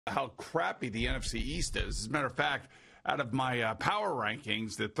how crappy the NFC East is. As a matter of fact, out of my power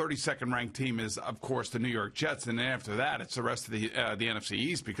rankings, the 32nd ranked team is, of course, the New York Jets, and then after that, it's the rest of the NFC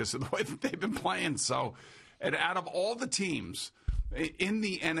East because of the way that they've been playing. So, and out of all the teams in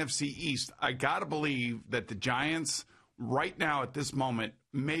the NFC East, I got to believe that the Giants, right now at this moment,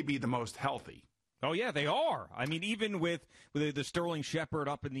 may be the most healthy. Oh, yeah, they are. I mean, even with the Sterling Shepard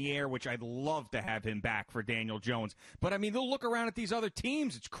up in the air, which I'd love to have him back for Daniel Jones. But, I mean, they'll look around at these other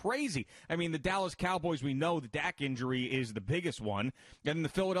teams. It's crazy. I mean, the Dallas Cowboys, we know the Dak injury is the biggest one. And the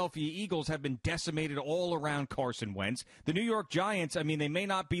Philadelphia Eagles have been decimated all around Carson Wentz. The New York Giants, I mean, they may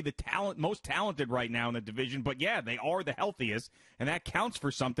not be the most talented right now in the division, but, yeah, they are the healthiest. And that counts for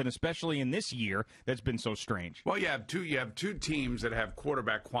something, especially in this year that's been so strange. Well, you have two teams that have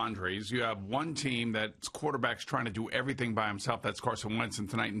quarterback quandaries. You have one team that's quarterback's trying to do everything by himself. That's Carson Wentz, and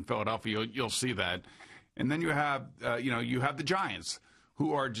tonight in Philadelphia, you'll see that. And then you have, you have the Giants,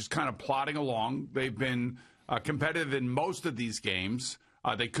 who are just kind of plodding along. They've been competitive in most of these games.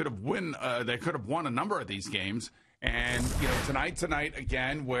 They could have won a number of these games. And tonight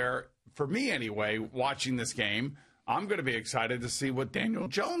again, where for me anyway, watching this game, I'm going to be excited to see what Daniel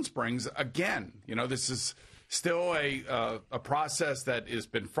Jones brings again. This is still a process that has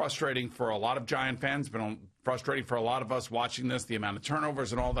been frustrating for a lot of Giant fans, been frustrating for a lot of us watching this, the amount of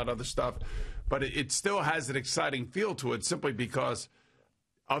turnovers and all that other stuff. But it still has an exciting feel to it simply because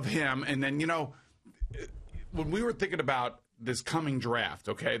of him. And then, when we were thinking about this coming draft,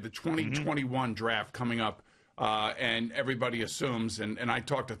 okay, the 2021 draft coming up, and everybody assumes, and I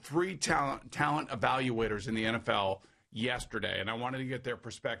talked to 3 talent evaluators in the NFL yesterday, and I wanted to get their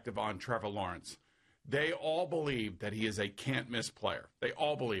perspective on Trevor Lawrence. They all believe that he is a can't-miss player. They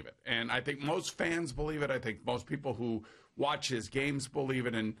all believe it. And I think most fans believe it. I think most people who watch his games believe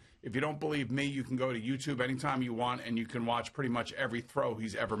it. And if you don't believe me, you can go to YouTube anytime you want, and you can watch pretty much every throw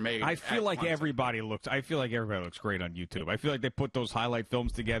he's ever made. I feel like everybody looks great on YouTube. I feel like they put those highlight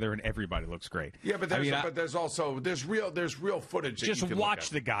films together, and everybody looks great. Yeah, but there's real footage. Just watch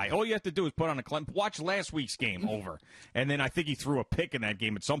the guy. All you have to do is put on watch last week's game over, and then I think he threw a pick in that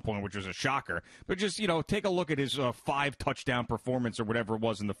game at some point, which was a shocker. But just take a look at his 5 touchdown performance or whatever it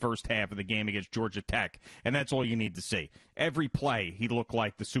was in the first half of the game against Georgia Tech, and that's all you need to see. Every play, he looked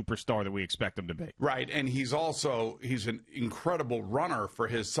like the superstar that we expect him to be. Right, and he's an incredible runner for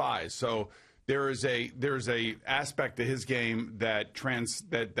his size. So there's a aspect to his game that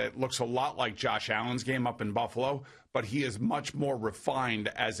looks a lot like Josh Allen's game up in Buffalo, but he is much more refined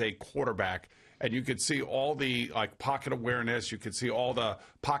as a quarterback. And you could see all the pocket awareness. You could see all the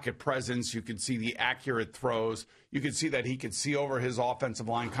pocket presence. You could see the accurate throws. You could see that he could see over his offensive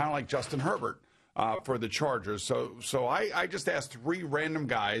line, kind of like Justin Herbert for the Chargers. So I just asked 3 random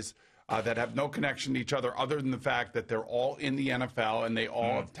guys that have no connection to each other other than the fact that they're all in the NFL and they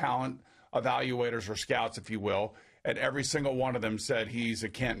all have talent evaluators or scouts, if you will. And every single one of them said he's a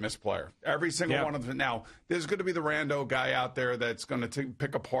can't-miss player. Every single one of them. Now, there's going to be the rando guy out there that's going to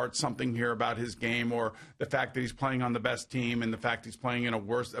pick apart something here about his game, or the fact that he's playing on the best team and the fact he's playing in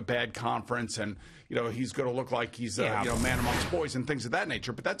a bad conference, and he's going to look like he's man amongst boys and things of that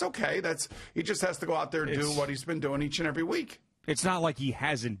nature. But that's okay. He just has to go out there and do what he's been doing each and every week. It's not like he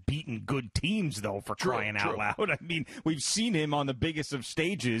hasn't beaten good teams, though, for crying out loud. I mean, we've seen him on the biggest of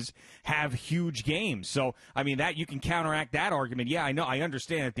stages have huge games. So, I mean, that you can counteract that argument. Yeah, I know. I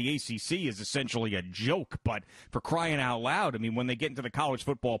understand that the ACC is essentially a joke, but for crying out loud, I mean, when they get into the college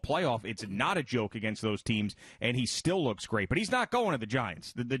football playoff, it's not a joke against those teams, and he still looks great. But he's not going to the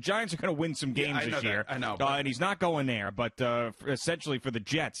Giants. The Giants are going to win some games this year. I know. And he's not going there. But essentially for the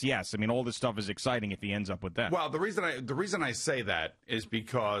Jets, yes. I mean, all this stuff is exciting if he ends up with that. Well, the reason I say that is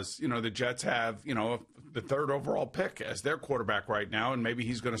because the Jets have the 3rd overall pick as their quarterback right now, and maybe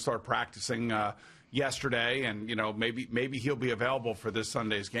he's going to start practicing yesterday, and maybe he'll be available for this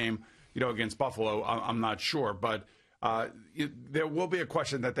Sunday's game against Buffalo. I'm not sure, but there will be a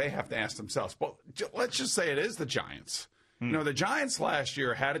question that they have to ask themselves. But let's just say it is the Giants. The Giants last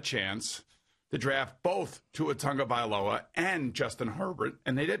year had a chance to draft both Tua Tagovailoa and Justin Herbert,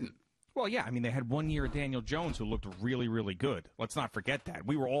 and they didn't. Well, yeah, I mean, they had 1 year of Daniel Jones who looked really, really good. Let's not forget that.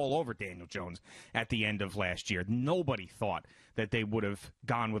 We were all over Daniel Jones at the end of last year. Nobody thought that they would have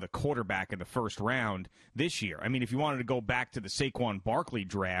gone with a quarterback in the first round this year. I mean, if you wanted to go back to the Saquon Barkley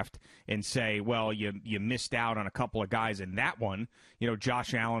draft and say, well, you missed out on a couple of guys in that one.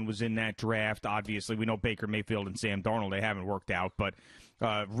 Josh Allen was in that draft. Obviously, we know Baker Mayfield and Sam Darnold, they haven't worked out, but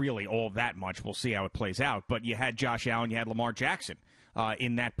really all that much. We'll see how it plays out. But you had Josh Allen, you had Lamar Jackson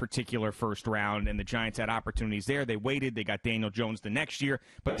in that particular first round, and the Giants had opportunities there. They waited. They got Daniel Jones the next year,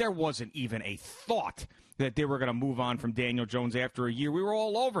 but there wasn't even a thought that they were going to move on from Daniel Jones after a year. We were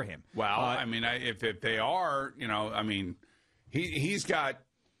all over him. Well, I mean, if they are, I mean, he's got,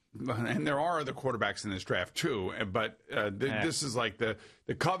 and there are other quarterbacks in this draft too, but this is like the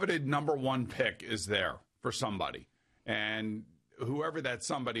coveted number one pick is there for somebody. And whoever that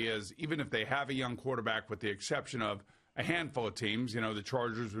somebody is, even if they have a young quarterback, with the exception of a handful of teams, the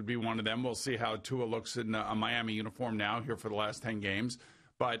Chargers would be one of them. We'll see how Tua looks in a Miami uniform now here for the last 10 games.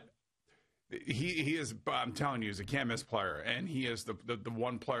 But he is, I'm telling you, he's a can't-miss player, and he is the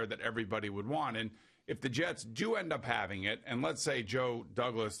one player that everybody would want. And if the Jets do end up having it, and let's say Joe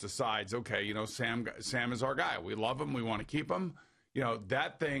Douglas decides, okay, Sam is our guy. We love him. We want to keep him.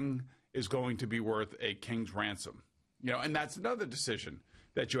 That thing is going to be worth a king's ransom. And that's another decision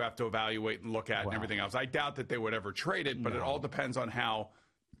that you have to evaluate and look at and everything else. I doubt that they would ever trade it, but it all depends on how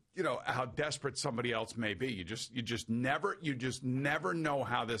desperate somebody else may be. You just never know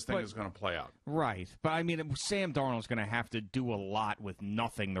how this thing is going to play out. Right. But I mean, Sam Darnold's going to have to do a lot with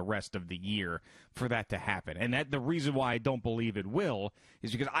nothing the rest of the year for that to happen. And the reason why I don't believe it will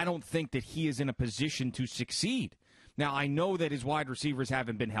is because I don't think that he is in a position to succeed. Now, I know that his wide receivers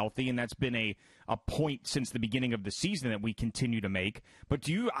haven't been healthy, and that's been a point since the beginning of the season that we continue to make. But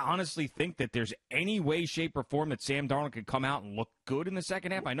do you honestly think that there's any way, shape, or form that Sam Darnold could come out and look good in the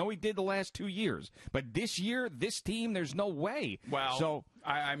second half? I know he did the last 2 years, but this year, this team, there's no way. Well, so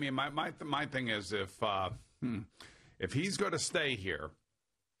I mean, my thing is if he's going to stay here,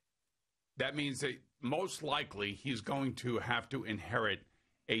 that means that most likely he's going to have to inherit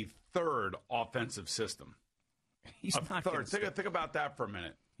a third offensive system. He's not third. Think about that for a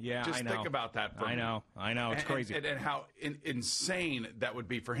minute. Yeah, just I know. think about that for a minute. I know. It's crazy. And how insane that would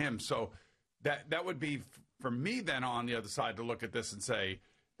be for him. So that would be for me then on the other side to look at this and say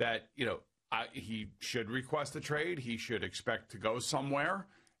that, he should request a trade. He should expect to go somewhere.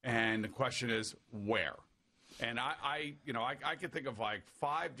 And the question is where? And I could think of like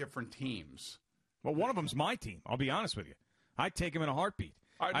 5 different teams. Well, one of them's my team. I'll be honest with you. I'd take him in a heartbeat.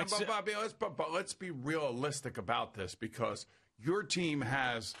 All right, but let's be realistic about this, because your team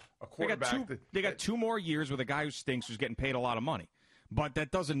has a quarterback. They got 2 more years with a guy who stinks, who's getting paid a lot of money. But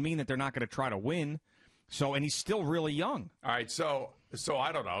that doesn't mean that they're not going to try to win. And he's still really young. All right, so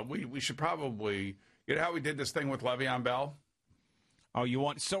I don't know. We should probably, how we did this thing with Le'Veon Bell? Oh,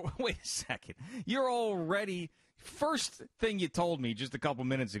 wait a second. You're already... First thing you told me just a couple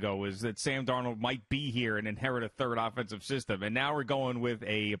minutes ago was that Sam Darnold might be here and inherit a third offensive system. And now we're going with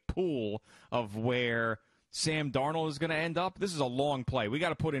a pool of where Sam Darnold is going to end up. This is a long play. We got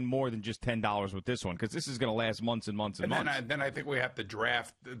to put in more than just $10 with this one, because this is going to last months and months and months. Then I think we have to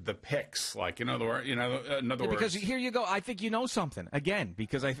draft the picks. Like, in other words. Because here you go. I think you know something. Again,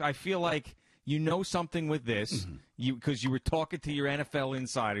 because I feel like you know something with this, because you were talking to your NFL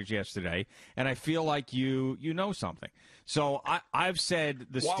insiders yesterday, and I feel like you know something. So I've said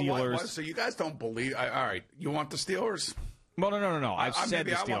the Steelers. So you guys don't believe? All right, you want the Steelers? Well, no. I've said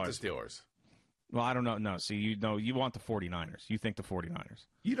the Steelers. I want the Steelers. Well, I don't know. No, see, you want the 49ers. You think the 49ers.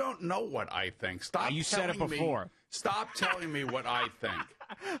 You don't know what I think. Stop. You said it before. Stop telling me what I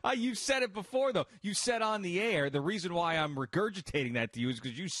think. You said it before, though. You said on the air. The reason why I'm regurgitating that to you is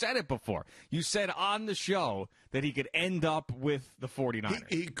because you said it before. You said on the show that he could end up with the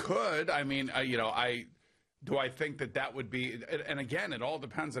 49ers. He could. I mean, do I think that would be – and again, it all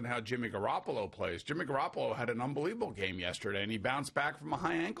depends on how Jimmy Garoppolo plays. Jimmy Garoppolo had an unbelievable game yesterday, and he bounced back from a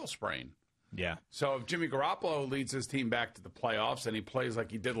high ankle sprain. Yeah. So if Jimmy Garoppolo leads his team back to the playoffs and he plays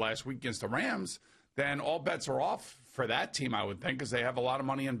like he did last week against the Rams, then all bets are off for that team, I would think, because they have a lot of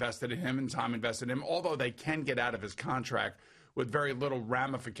money invested in him and time invested in him, although they can get out of his contract with very little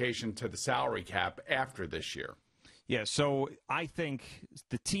ramification to the salary cap after this year. Yeah, so I think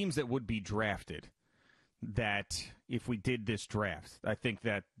the teams that would be drafted, that if we did this draft, I think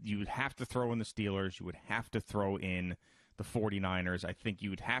that you would have to throw in the Steelers, you would have to throw in the 49ers. I think you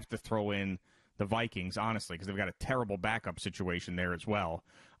would have to throw in the Vikings, honestly, because they've got a terrible backup situation there as well.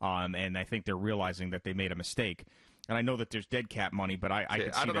 And I think they're realizing that they made a mistake. And I know that there's dead cap money, but I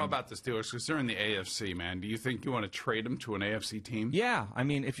could see I don't know about the Steelers because they're in the AFC, man. Do you think you want to trade them to an AFC team? Yeah. I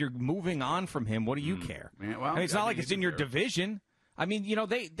mean, if you're moving on from him, what do you care? Man, well, it's not like it's in your division. I mean,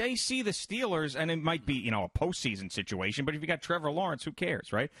 they see the Steelers, and it might be, a postseason situation, but if you got Trevor Lawrence, who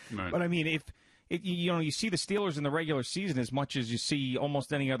cares, right? But, I mean, if you see the Steelers in the regular season as much as you see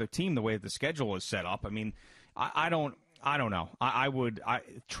almost any other team the way the schedule is set up. I mean, I don't I don't know. I would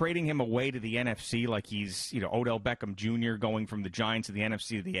trading him away to the NFC like he's Odell Beckham Jr. going from the Giants to the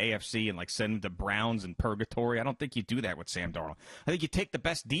NFC to the AFC and like send him to Browns and purgatory. I don't think you do that with Sam Darnold. I think you take the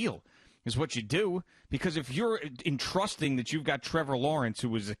best deal is what you do, because if you're entrusting that you've got Trevor Lawrence,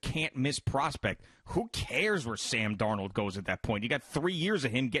 who is a can't-miss prospect, who cares where Sam Darnold goes at that point? You got 3 years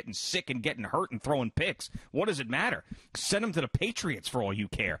of him getting sick and getting hurt and throwing picks. What does it matter? Send him to the Patriots for all you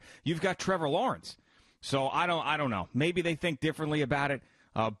care. You've got Trevor Lawrence. So I don't know. Maybe they think differently about it,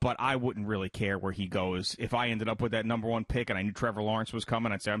 but I wouldn't really care where he goes. If I ended up with that number 1 pick and I knew Trevor Lawrence was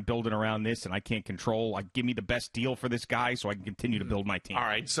coming, I'd say I'm building around this and I can't control. Give me the best deal for this guy so I can continue to build my team. All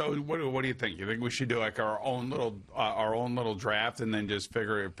right. So what do you think? You think we should do like our own little draft and then just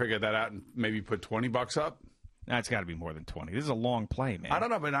figure that out and maybe put $20 up? That's got to be more than 20. This is a long play, man. I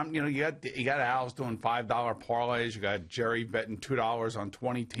don't know, but you got Al's doing $5 parlays. You got Jerry betting $2 on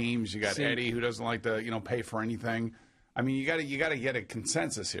 20 teams. You got Eddie, who doesn't like to pay for anything. I mean, you got to get a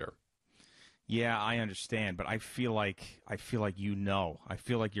consensus here. Yeah, I understand, but I feel like I feel like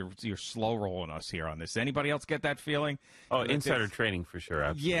you're slow rolling us here on this. Anybody else get that feeling? Oh, insider trading for sure.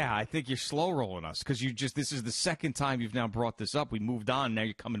 Absolutely. Yeah, I think you're slow rolling us because this is the second time you've now brought this up. We moved on. Now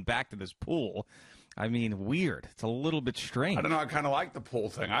you're coming back to this pool. I mean, weird. It's a little bit strange. I don't know. I kind of like the pool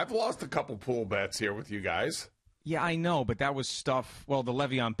thing. I've lost a couple pool bets here with you guys. Yeah, I know, but that was stuff. Well, the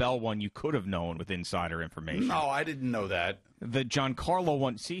Le'Veon Bell one you could have known with insider information. No, I didn't know that. The Giancarlo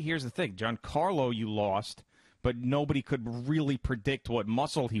one. See, here's the thing. Giancarlo, you lost, but nobody could really predict what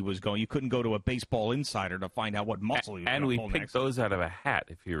muscle he was going. You couldn't go to a baseball insider to find out what muscle he was going to pull next. And we picked those out of a hat,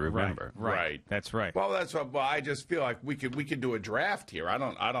 if you remember. Right. That's right. Well, I just feel like we could do a draft here. I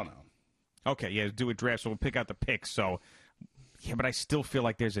don't know. Okay, yeah, do a draft, so we'll pick out the picks. So, yeah, but I still feel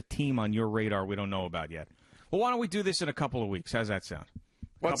like there's a team on your radar we don't know about yet. Well, why don't we do this in a couple of weeks? How's that sound?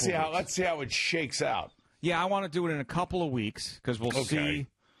 Let's see how it shakes out. Yeah, I want to do it in a couple of weeks because we'll see.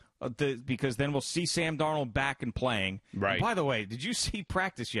 Because then we'll see Sam Darnold back and playing. Right. And by the way, did you see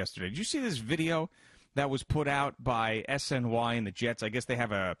practice yesterday? Did you see this video that was put out by SNY and the Jets? I guess they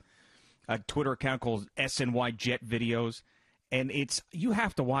have a Twitter account called SNY Jet Videos. And you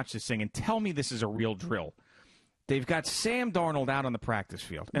have to watch this thing and tell me this is a real drill. They've got Sam Darnold out on the practice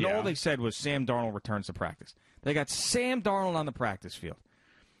field. And all they said was Sam Darnold returns to practice. They got Sam Darnold on the practice field.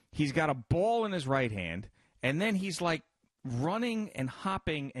 He's got a ball in his right hand, and then he's like running and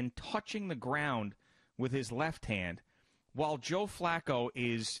hopping and touching the ground with his left hand while Joe Flacco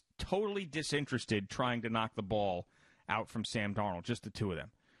is totally disinterested trying to knock the ball out from Sam Darnold, just the two of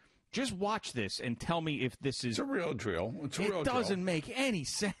them. Just watch this and tell me if this is... It's a real drill. It doesn't make any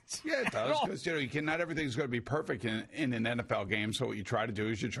sense. Yeah, it does, because not everything's going to be perfect in an NFL game, so what you try to do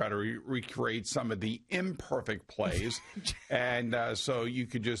is you try to recreate some of the imperfect plays, and so you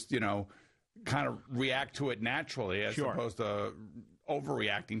could just, kind of react to it naturally as opposed to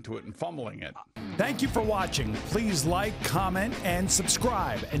overreacting to it and fumbling it. Thank you for watching. Please like, comment, and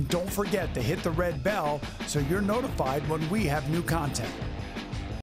subscribe. And don't forget to hit the red bell so you're notified when we have new content.